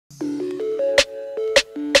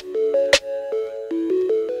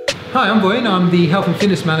Hi, I'm Vojin. I'm the Health and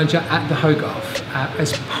Fitness Manager at the Hogarth.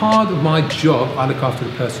 As part of my job, I look after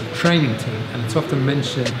the personal training team, and it's often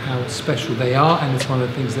mentioned how special they are, and it's one of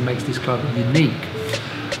the things that makes this club unique.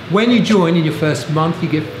 When you join in your first month, you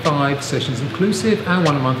get 5 sessions inclusive and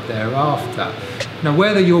 1 a month thereafter. Now,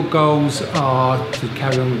 whether your goals are to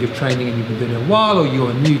carry on with your training and you've been doing it a while, or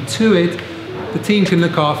you're new to it, the team can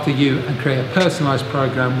look after you and create a personalised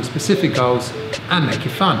program with specific goals and make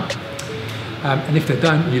it fun. And if they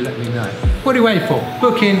don't, you let me know. What are you waiting for?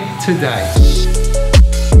 Book in today.